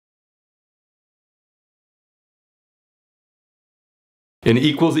In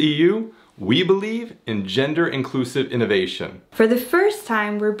Equals EU, we believe in gender-inclusive innovation. For the first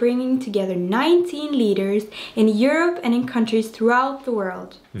time, we're bringing together 19 leaders in Europe and in countries throughout the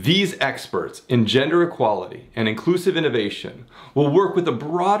world. These experts in gender equality and inclusive innovation will work with a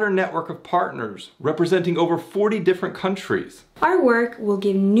broader network of partners representing over 40 different countries. Our work will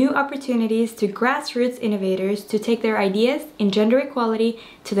give new opportunities to grassroots innovators to take their ideas in gender equality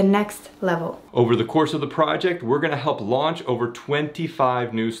to the next level. Over the course of the project, we're going to help launch over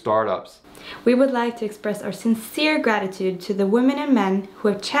 25 new startups. We would like to express our sincere gratitude to the women and men who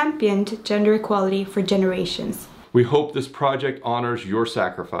have championed gender equality for generations. We hope this project honors your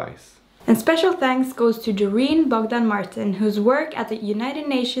sacrifice. And special thanks goes to Doreen Bogdan Martin, whose work at the United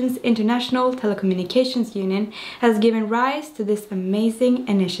Nations International Telecommunications Union has given rise to this amazing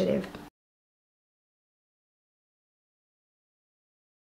initiative.